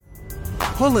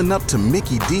Pulling up to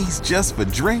Mickey D's just for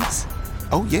drinks?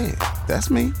 Oh yeah,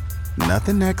 that's me.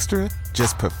 Nothing extra,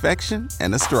 just perfection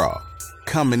and a straw.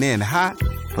 Coming in hot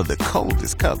for the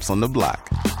coldest cups on the block.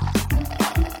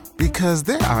 Because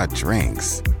there are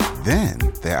drinks. Then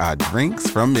there are drinks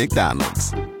from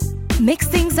McDonald's. Mix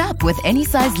things up with any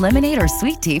size lemonade or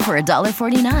sweet tea for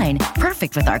 $1.49.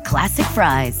 Perfect with our classic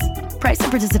fries. Price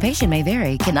and participation may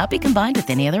vary. Cannot be combined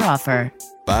with any other offer.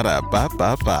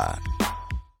 Ba-da-ba-ba-ba.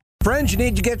 Friends, you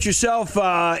need to get yourself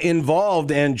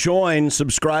involved and join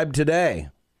Subscribe Today,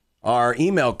 our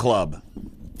email club.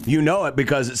 You know it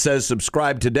because it says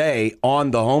Subscribe Today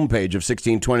on the homepage of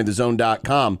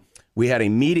 1620thezone.com. We had a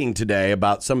meeting today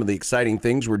about some of the exciting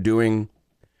things we're doing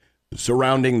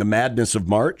surrounding the madness of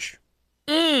March.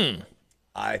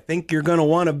 I think you're going to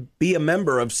want to be a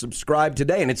member of Subscribe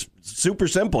Today, and it's super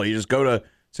simple. You just go to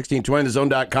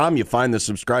 1620thezone.com, you find the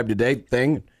Subscribe Today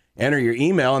thing, enter your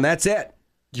email, and that's it.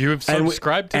 You have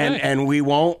subscribed today. And we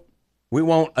won't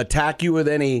attack you with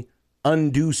any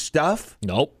undue stuff.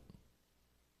 Nope.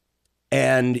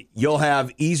 And you'll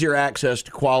have easier access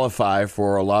to qualify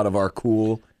for a lot of our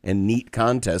cool and neat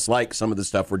contests, like some of the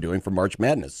stuff we're doing for March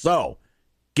Madness. So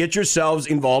get yourselves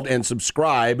involved and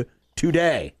subscribe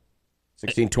today.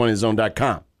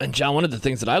 1620thezone.com. And John, one of the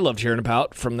things that I loved hearing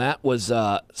about from that was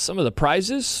some of the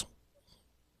prizes.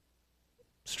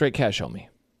 Straight cash, homie.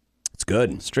 It's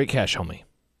good. Straight cash, homie.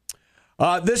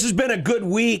 This has been a good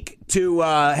week to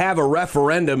have a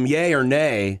referendum, yay or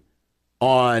nay,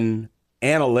 on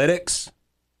analytics.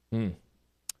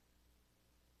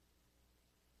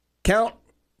 Count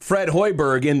Fred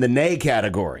Hoiberg in the nay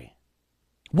category.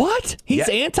 What? He's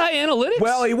anti-analytics?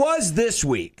 Well, he was this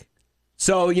week.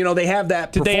 So, you know, they have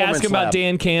that Did they performance ask him about lab.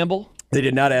 Dan Campbell? They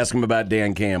did not ask him about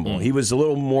Dan Campbell. He was a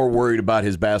little more worried about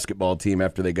his basketball team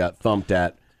after they got thumped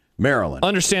at Maryland.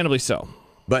 Understandably so.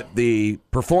 But the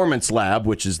performance lab,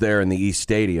 which is there in the East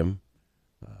Stadium,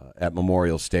 at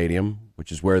Memorial Stadium, which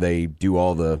is where they do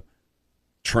all the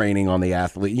training on the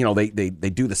athlete. You know, they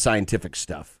do the scientific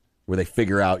stuff where they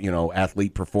figure out, you know,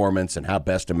 athlete performance and how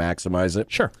best to maximize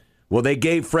it. Sure. Well, they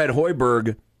gave Fred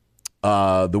Hoiberg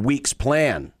the week's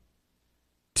plan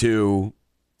to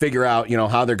figure out, you know,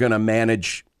 how they're going to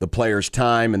manage the players'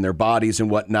 time and their bodies and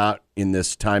whatnot in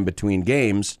this time between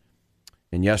games.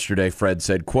 And yesterday, Fred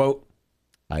said, quote,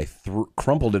 I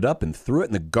crumpled it up and threw it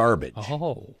in the garbage.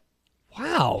 Oh,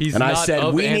 wow. And I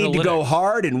said, we need to go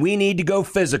hard and we need to go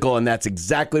physical. And that's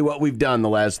exactly what we've done the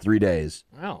last 3 days.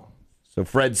 Wow. So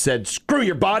Fred said, screw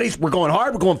your bodies. We're going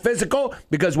hard. We're going physical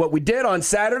because what we did on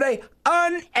Saturday,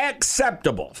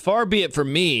 unacceptable. Far be it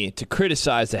from me to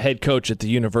criticize the head coach at the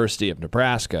University of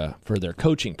Nebraska for their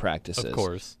coaching practices. Of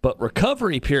course. But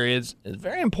recovery periods is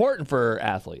very important for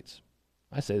athletes.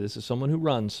 I say this as someone who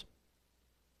runs.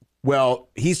 Well,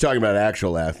 he's talking about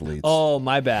actual athletes. Oh,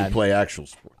 my bad. Who play actual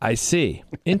sports. I see.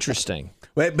 Interesting.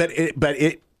 But if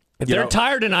they're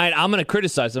tired tonight, I'm going to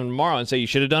criticize them tomorrow and say you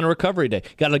should have done a recovery day.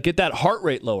 Got to get that heart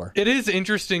rate lower. It is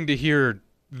interesting to hear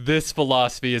this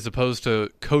philosophy as opposed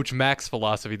to Coach Mack's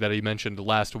philosophy that he mentioned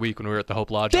last week when we were at the Hope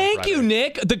Lodge. Thank you,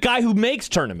 Nick, the guy who makes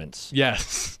tournaments.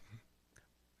 Yes.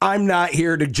 I'm not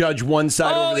here to judge one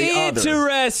side over the other.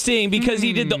 Interesting, because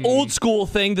he did the old school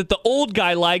thing that the old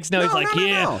guy likes. Now he's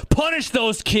like, punish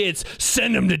those kids.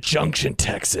 Send them to Junction,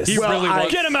 Texas. He really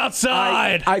wants. Get them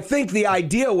outside. I think the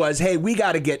idea was, hey, we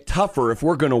got to get tougher if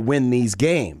we're going to win these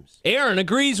games. Aaron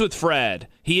agrees with Fred.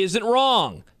 He isn't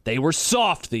wrong. They were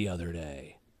soft the other day.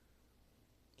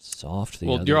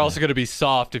 Well, you're also going to be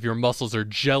soft if your muscles are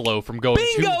jello from going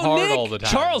too hard Nick. all the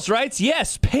time. Charles writes,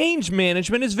 yes, pain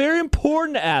management is very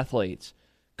important to athletes.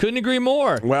 Couldn't agree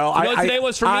more. Well, you know what today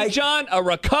was for me, John? A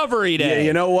recovery day. Yeah,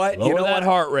 you know what? Lower that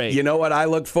heart rate. You know what I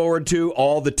look forward to?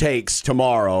 All the takes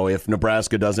tomorrow if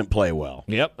Nebraska doesn't play well.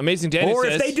 Yep. Amazing Danny or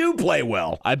says, if they do play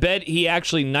well. I bet he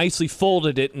actually nicely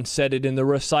folded it and set it in the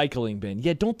recycling bin.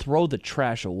 Yeah, don't throw the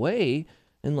trash away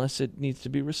unless it needs to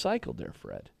be recycled there,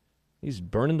 Fred. He's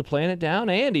burning the planet down,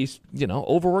 and he's,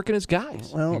 overworking his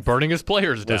guys. Well, burning his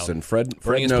players down. Listen, Fred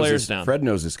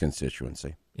knows his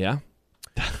constituency. Yeah?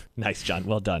 Nice, John.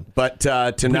 Well done. But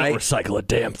tonight... We don't recycle a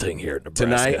damn thing here at Nebraska.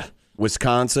 Tonight,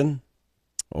 Wisconsin,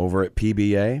 over at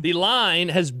PBA. The line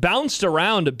has bounced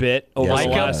around a bit over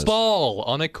like a ball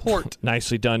on a court.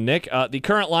 Nicely done, Nick. The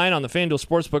current line on the FanDuel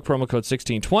Sportsbook, promo code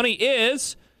 1620,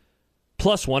 is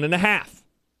 +1.5.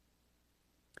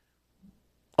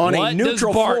 On what a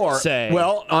neutral does Bart floor, say?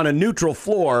 Well, on a neutral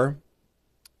floor,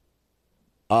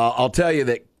 I'll tell you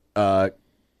that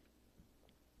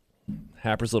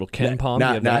Happer's little Ken Palm.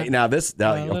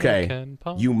 Okay,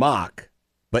 you mock,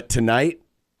 but tonight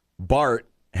Bart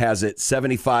has it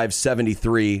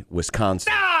 75-73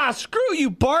 Wisconsin. Screw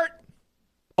you, Bart.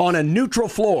 On a neutral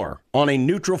floor,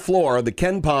 the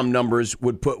Ken Palm numbers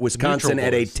would put Wisconsin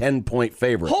at a 10-point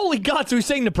favorite. Holy God! So you're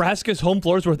saying Nebraska's home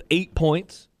floor is worth 8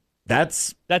 points? That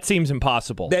seems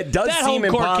impossible. That does seem impossible. That home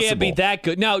court impossible. can't be that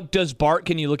good. Now,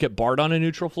 can you look at Bart on a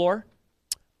neutral floor?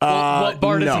 Well, what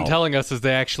Bart no. isn't telling us is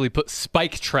they actually put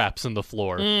spike traps in the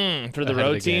floor For the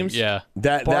road teams? Yeah.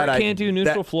 Bart can't do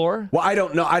neutral floor? Well, I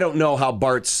don't know how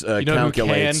Bart's calculates who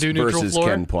can do neutral versus floor?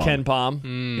 Ken Palm. Ken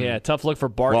Palm. Yeah, tough look for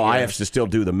Bart. Well, here. I have to still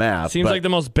do the math. Seems but like the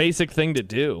most basic thing to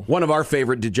do. one of our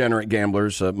favorite degenerate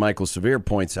gamblers, Michael Severe,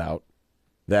 points out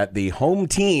that the home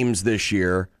teams this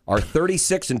year are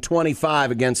 36-25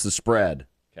 against the spread.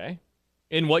 Okay.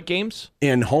 In what games?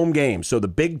 In home games. So the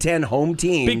Big Ten home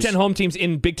teams. Big Ten home teams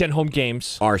in Big Ten home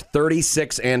games are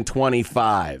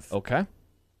 36-25. Okay.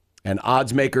 And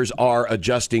odds makers are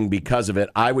adjusting because of it.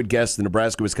 I would guess the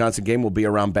Nebraska-Wisconsin game will be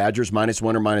around Badgers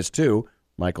 -1 or -2.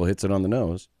 Michael hits it on the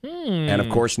nose. And, of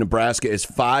course, Nebraska is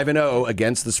 5-0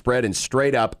 against the spread and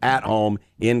straight up at home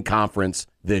in conference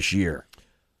this year.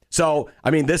 So,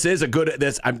 I mean, this is a good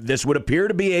this would appear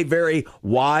to be a very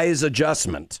wise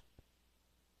adjustment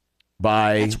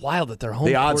by It's wild that their home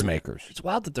the odds court, makers. It's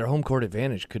wild that their home court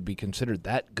advantage could be considered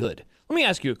that good. Let me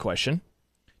ask you a question.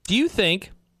 Do you think,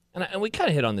 and we kind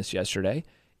of hit on this yesterday,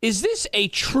 is this a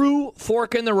true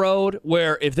fork in the road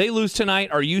where if they lose tonight,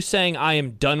 are you saying I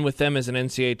am done with them as an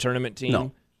NCAA tournament team?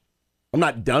 No. I'm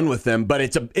not done with them, but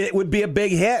it would be a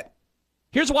big hit.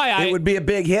 Here's why it would be a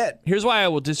big hit. Here's why I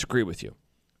will disagree with you.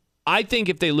 I think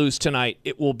if they lose tonight,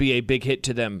 it will be a big hit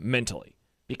to them mentally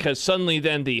because suddenly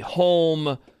then the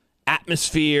home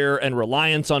atmosphere and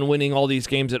reliance on winning all these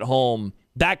games at home,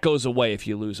 that goes away if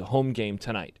you lose a home game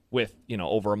tonight with,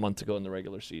 over a month to go in the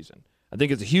regular season. I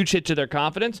think it's a huge hit to their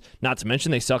confidence, not to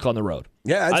mention they suck on the road.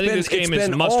 Yeah, this game is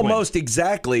must almost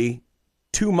exactly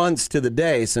 2 months to the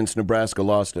day since Nebraska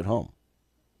lost at home.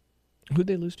 Who'd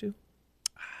they lose to?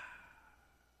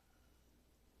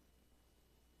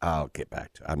 I'll get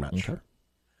back to it. I'm not sure.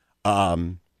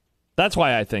 That's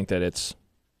why I think that it's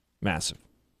massive.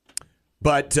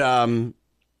 But,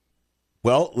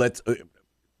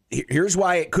 here's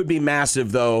why it could be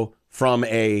massive, though, from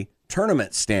a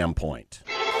tournament standpoint.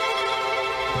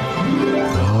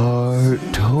 Bart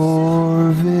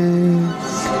Torvik.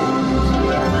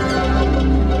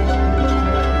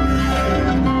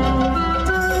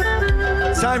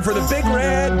 It's time for the Big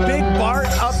Red, Big Bart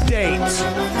update.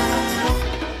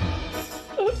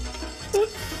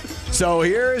 So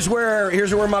here's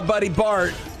where my buddy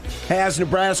Bart has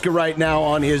Nebraska right now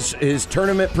on his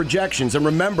tournament projections. And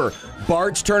remember,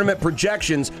 Bart's tournament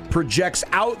projects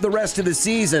out the rest of the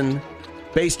season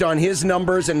based on his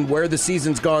numbers and where the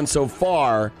season's gone so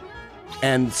far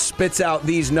and spits out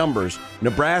these numbers.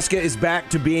 Nebraska is back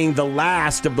to being the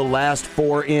last of the last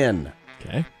four in.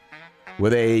 Okay.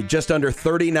 With a just under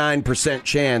 39%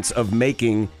 chance of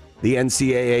making the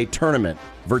NCAA tournament.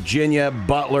 Virginia,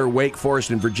 Butler, Wake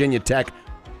Forest, and Virginia Tech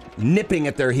nipping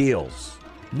at their heels.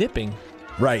 Nipping?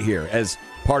 Right here as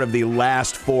part of the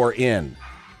last four in.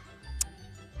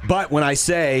 But when I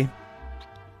say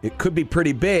it could be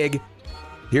pretty big,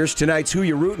 here's tonight's Who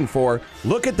You're Rooting For.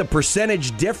 Look at the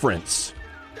percentage difference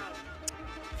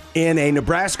in a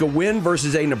Nebraska win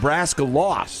versus a Nebraska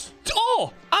loss.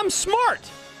 Oh, I'm smart.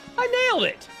 I nailed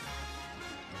it.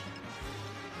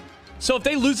 So if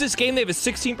they lose this game, they have a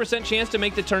 16% chance to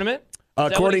make the tournament?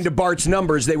 According to Bart's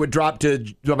numbers, they would drop to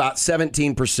about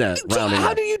 17%.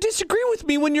 How do you disagree with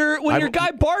me when your guy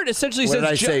Bart essentially says?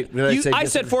 I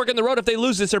said fork in the road. If they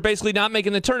lose this, they're basically not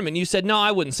making the tournament. You said no,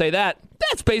 I wouldn't say that.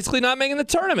 That's basically not making the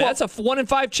tournament. That's a 1 in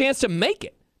 5 chance to make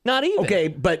it. Not even. Okay,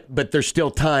 but there's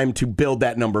still time to build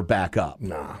that number back up.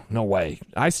 Nah, no way.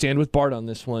 I stand with Bart on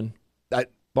this one.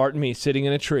 Bart and me sitting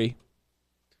in a tree.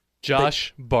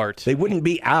 Bart. They wouldn't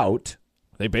be out.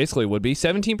 They basically would be.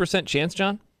 17% chance,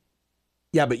 John?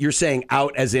 Yeah, but you're saying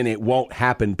out as in it won't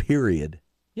happen, period.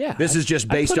 Yeah. This is just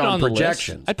based on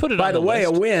projections. I'd put it By on the way,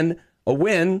 list. a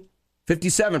win,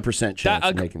 57% chance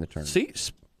of making the tournament. See,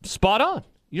 spot on.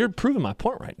 You're proving my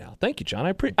point right now. Thank you, John.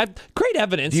 I've great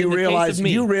evidence. Do you realize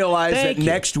Thank that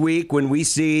next week when we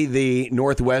see the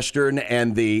Northwestern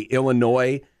and the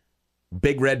Illinois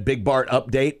Big Red, Big Bart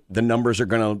update, the numbers are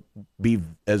going to be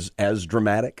as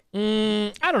dramatic?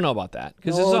 I don't know about that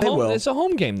because it's a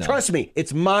home game, though. Trust me,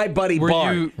 it's my buddy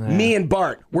Bart. Me and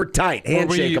Bart, we're tight.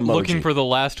 Handshake emoji. Were you looking for the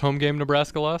last home game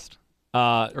Nebraska lost?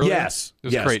 Yes. It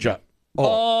was Creighton.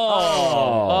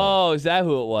 Oh, is that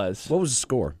who it was? What was the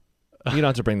score? You don't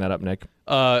have to bring that up, Nick.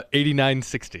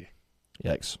 89-60.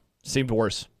 Yikes. Seemed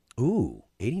worse. Ooh,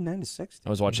 89-60. I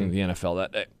was watching the NFL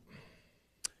that day.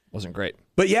 Wasn't great.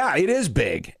 But yeah, it is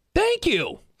big. Thank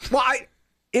you. Well,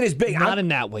 It is big. Not in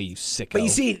that way, you sicko. But you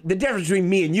see, the difference between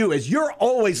me and you is you're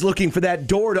always looking for that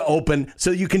door to open so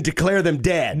you can declare them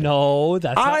dead. No,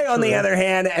 that's not I, on true. the other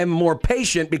hand, am more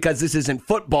patient because this isn't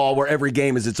football where every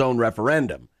game is its own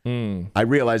referendum. I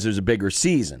realize there's a bigger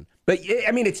season. But,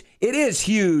 I mean, it is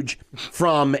huge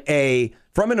from an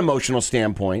emotional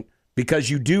standpoint because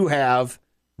you do have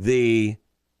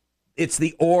it's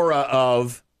the aura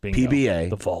of Bingo. PBA.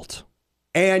 The vault.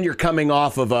 And you're coming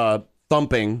off of a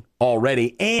thumping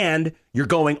already, and you're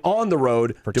going on the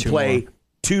road to play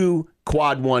 2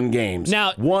 quad 1 games.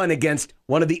 Now, one against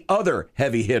one of the other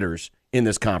heavy hitters in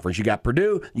this conference. You got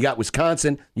Purdue, you got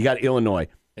Wisconsin, you got Illinois.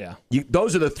 Yeah.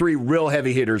 Those are the 3 real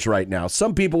heavy hitters right now.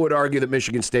 Some people would argue that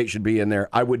Michigan State should be in there.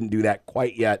 I wouldn't do that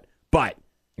quite yet. But,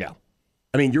 yeah,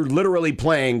 I mean, you're literally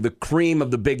playing the cream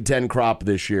of the Big Ten crop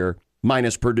this year,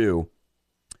 minus Purdue,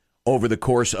 over the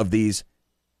course of these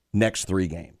next 3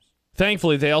 games.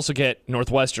 Thankfully, they also get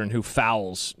Northwestern, who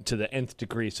fouls to the nth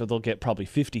degree, so they'll get probably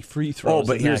 50 free throws. Oh,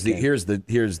 but here's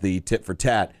the tit for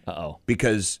tat. Uh-oh.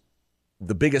 Because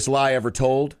the biggest lie ever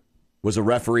told was a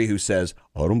referee who says,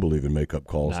 "I don't believe in makeup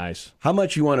calls." Nice. How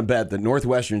much you want to bet that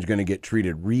Northwestern's going to get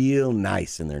treated real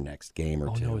nice in their next game or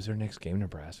two? Oh no, is their next game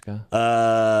Nebraska?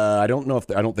 I don't know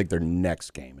I don't think their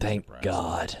next game is Thank Nebraska.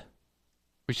 God.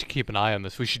 We should keep an eye on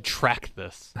this. We should track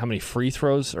this. How many free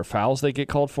throws or fouls they get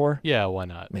called for? Yeah, why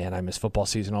not? Man, I miss football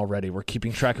season already. We're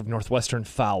keeping track of Northwestern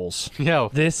fouls. Yeah.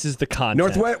 This is the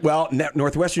content.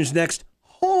 Northwestern's next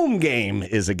home game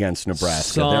is against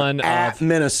Nebraska. Son They're at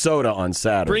Minnesota on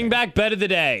Saturday. Bring back bet of the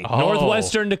day. Oh.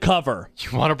 Northwestern to cover.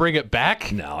 You want to bring it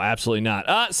back? No, absolutely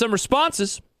not. Some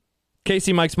responses.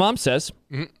 Casey Mike's mom says,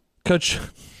 Coach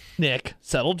Nick,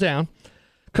 settle down.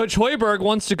 Coach Hoiberg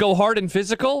wants to go hard and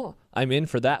physical. I'm in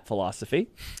for that philosophy.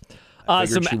 I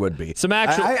figured she would be. Some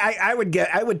actual. I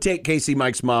would take Casey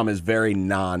Mike's mom as very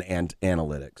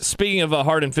non-analytics. Speaking of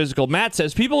hard and physical, Matt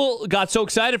says people got so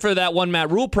excited for that one Matt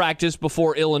Rule practice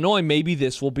before Illinois. Maybe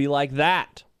this will be like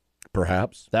that.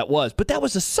 Perhaps. But that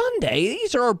was a Sunday.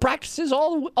 These are our practices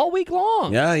all week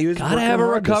long. Yeah, he was gotta working have a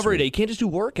hard this recovery week. day. You can't just do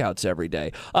workouts every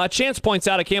day. Chance points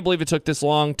out, I can't believe it took this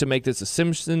long to make this a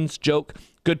Simpsons joke.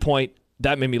 Good point.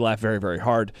 That made me laugh very, very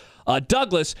hard.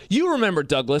 Douglas, you remember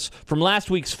Douglas from last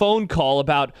week's phone call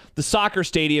about the soccer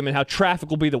stadium and how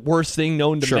traffic will be the worst thing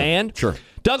known to man. Sure.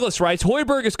 Douglas writes,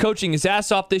 Hoiberg is coaching his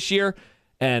ass off this year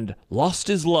and lost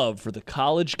his love for the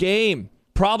college game.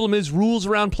 Problem is rules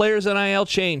around players' NIL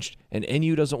changed, and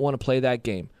NU doesn't want to play that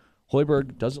game.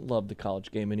 Hoiberg doesn't love the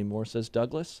college game anymore, says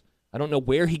Douglas. I don't know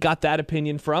where he got that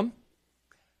opinion from.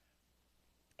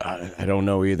 I don't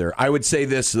know either. I would say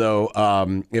this, though.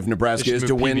 If Nebraska is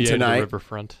to win PBA tonight,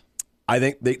 Riverfront. I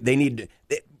think they need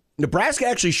Nebraska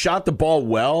actually shot the ball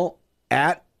well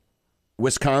at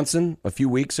Wisconsin a few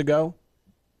weeks ago,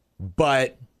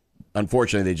 but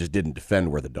unfortunately they just didn't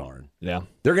defend worth a darn. Yeah.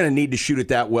 They're going to need to shoot it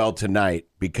that well tonight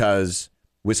because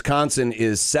Wisconsin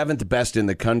is 7th best in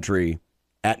the country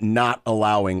at not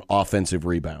allowing offensive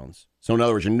rebounds. So in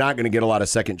other words, you're not going to get a lot of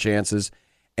second chances.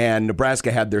 And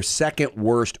Nebraska had their 2nd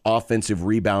worst offensive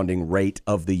rebounding rate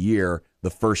of the year the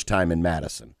first time in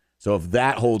Madison. So if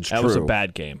that holds true. That was a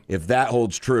bad game. If that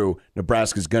holds true,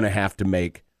 Nebraska's going to have to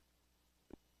make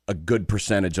a good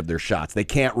percentage of their shots. They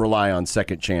can't rely on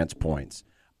second chance points.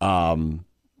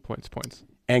 Points.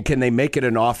 And can they make it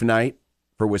an off night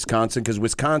for Wisconsin? Because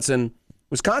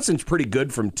Wisconsin's pretty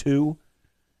good from 2.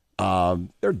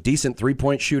 They're a decent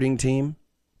 3-point shooting team.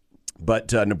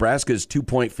 But Nebraska's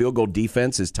 2-point field goal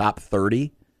defense is top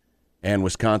 30, and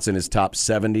Wisconsin is top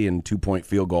 70 in 2-point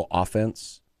field goal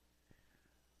offense.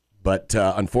 But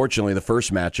unfortunately, the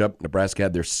first matchup, Nebraska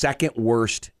had their 2nd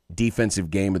worst defensive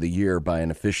game of the year by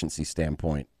an efficiency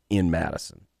standpoint in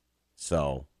Madison.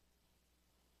 So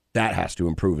that has to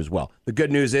improve as well. The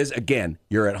good news is, again,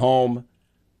 you're at home.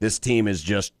 This team is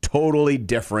just totally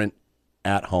different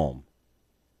at home.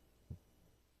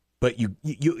 But you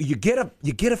get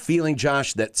a feeling,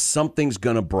 Josh, that something's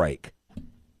going to break.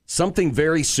 Something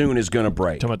very soon is going to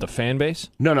break. Talking about the fan base?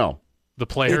 No. The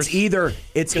players? It's either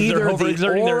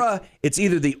the aura. It's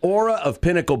either the aura of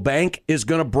Pinnacle Bank is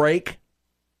going to break.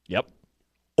 Yep.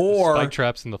 Or spike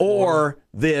traps in the floor. Or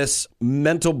this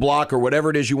mental block or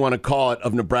whatever it is you want to call it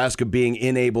of Nebraska being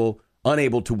unable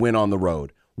to win on the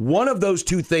road. One of those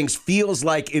two things feels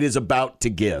like it is about to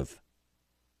give.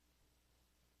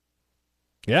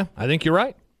 Yeah, I think you're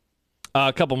right.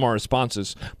 A couple more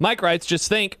responses. Mike writes, just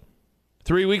think,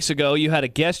 3 weeks ago you had a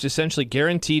guest essentially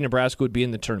guarantee Nebraska would be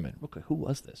in the tournament. Okay, who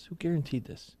was this? Who guaranteed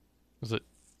this? Was it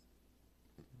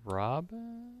Rob?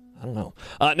 I don't know.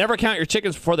 Never count your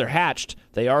chickens before they're hatched.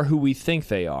 They are who we think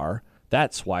they are.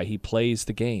 That's why he plays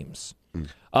the games.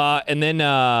 And then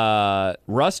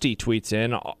Rusty tweets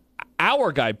in,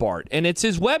 our guy Bart, and it's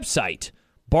his website,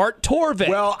 Bart Torvik.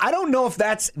 Well, I don't know if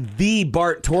that's the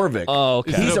Bart Torvik. Oh,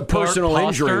 okay. He's a personal Bart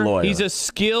injury Foster? lawyer. He's a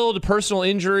skilled personal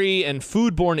injury and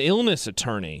foodborne illness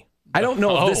attorney. I don't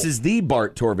know if this is the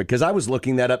Bart Torvik, because I was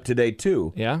looking that up today,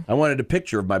 too. Yeah? I wanted a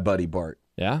picture of my buddy Bart.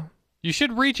 Yeah? You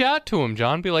should reach out to him,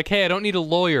 John. Be like, hey, I don't need a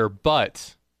lawyer,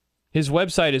 but... His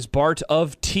website is Bart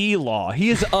of T-Law. He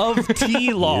is of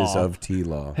T-Law. He is of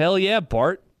T-Law. Hell yeah,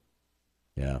 Bart.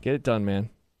 Yeah. Get it done, man.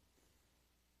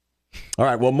 All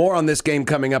right, well, more on this game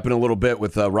coming up in a little bit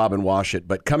with Robin Washut.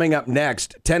 But coming up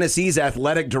next, Tennessee's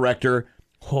athletic director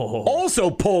also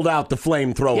pulled out the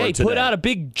flamethrower Yeah, he today. put out a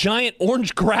big, giant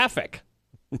orange graphic.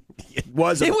 It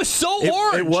was so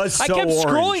orange. It was so I kept orange.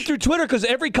 scrolling through Twitter because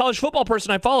every college football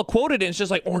person I follow quoted it, and it's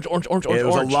just like orange, orange, orange, orange, It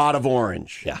was orange. a lot of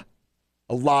orange. Yeah.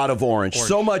 A lot of orange.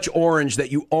 So much orange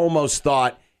that you almost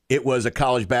thought it was a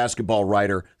college basketball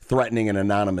writer threatening an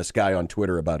anonymous guy on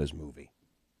Twitter about his movie.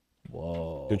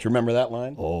 Whoa. Don't you remember that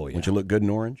line? Oh, yeah. Don't you look good in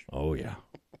orange? Oh, yeah.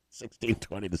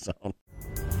 1620 the zone.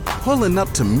 Pulling up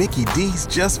to Mickey D's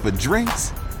just for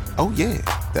drinks? Oh yeah,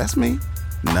 that's me.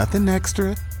 Nothing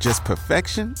extra, just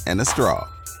perfection and a straw.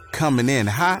 Coming in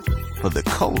hot for the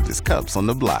coldest cups on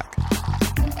the block.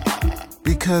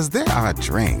 Because there are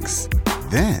drinks.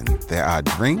 Then there are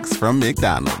drinks from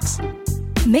McDonald's.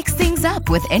 Mix things up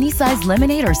with any size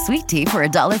lemonade or sweet tea for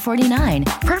 $1.49.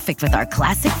 Perfect with our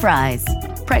classic fries.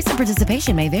 Price and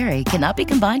participation may vary. Cannot be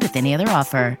combined with any other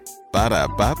offer.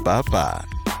 Ba-da-ba-ba-ba.